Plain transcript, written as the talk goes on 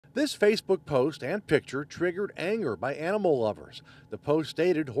This Facebook post and picture triggered anger by animal lovers. The post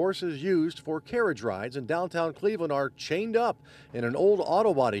stated horses used for carriage rides in downtown Cleveland are chained up in an old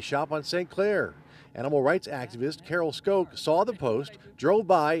auto body shop on St. Clair. Animal rights activist Carol Skoke saw the post, drove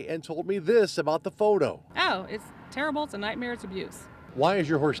by, and told me this about the photo. Oh, it's terrible. It's a nightmare. It's abuse. Why is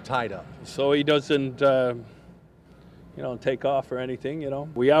your horse tied up? So he doesn't, take off or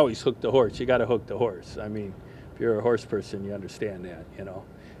anything, We always hook the horse. You got to hook the horse. I mean, if you're a horse person, you understand that,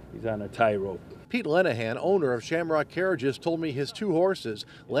 He's on a tie rope. Pete Lenahan, owner of Shamrock Carriages, told me his two horses,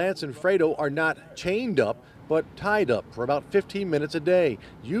 Lance and Fredo, are not chained up, but tied up for about 15 minutes a day,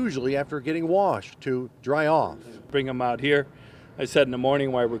 usually after getting washed to dry off. Bring them out here, I said, in the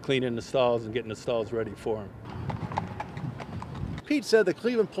morning while we're cleaning the stalls and getting the stalls ready for them. Pete said the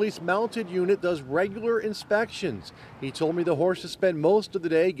Cleveland Police Mounted Unit does regular inspections. He told me the horses spend most of the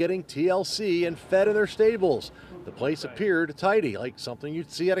day getting TLC and fed in their stables. The place appeared tidy, like something you'd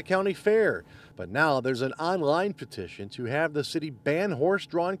see at a county fair. But now there's an online petition to have the city ban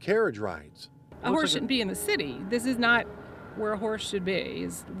horse-drawn carriage rides. A horse shouldn't be in the city. This is not where a horse should be,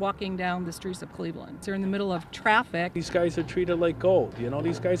 is walking down the streets of Cleveland. They're in the middle of traffic. These guys are treated like gold,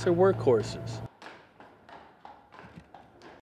 These guys are workhorses.